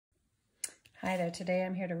Hi there, today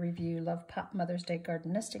I'm here to review Lovepop Mother's Day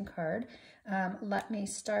Garden Nesting Card. Let me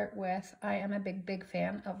start with, I am a big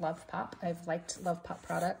fan of Lovepop. I've liked Lovepop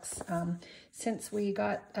products since we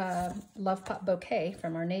got a Lovepop bouquet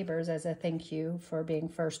from our neighbors as a thank you for being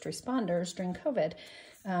first responders during COVID.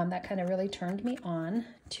 That kind of really turned me on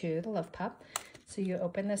to the Lovepop. So you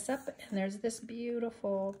open this up and there's this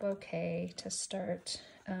beautiful bouquet to start.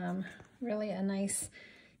 Really a nice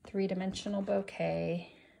three-dimensional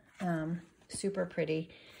bouquet. Super pretty,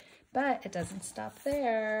 but it doesn't stop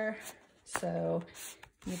there. So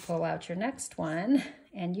you pull out your next one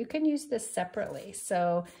and you can use this separately.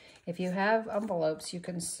 So if you have envelopes, you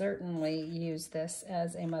can certainly use this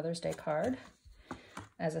as a Mother's Day card,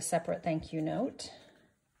 as a separate thank you note.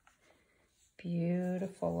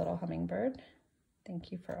 Beautiful little hummingbird.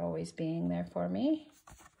 Thank you for always being there for me.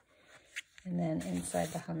 And then inside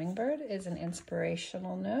the hummingbird is an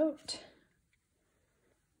inspirational note.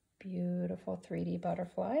 Beautiful 3D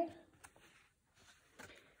butterfly.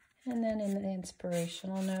 And then in the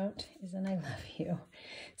inspirational note is an I love you.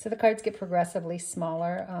 So the cards get progressively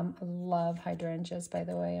smaller. I love hydrangeas, by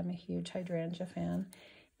the way. I'm a huge hydrangea fan.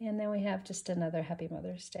 And then we have just another Happy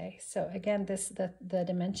Mother's Day. So again, the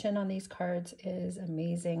dimension on these cards is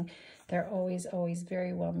amazing. They're always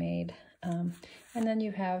very well made. And then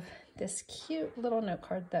you have this cute little note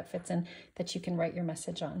card that fits in that you can write your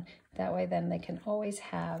message on. That way then they can always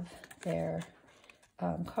have their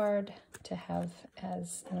card to have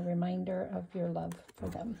as a reminder of your love for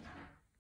them.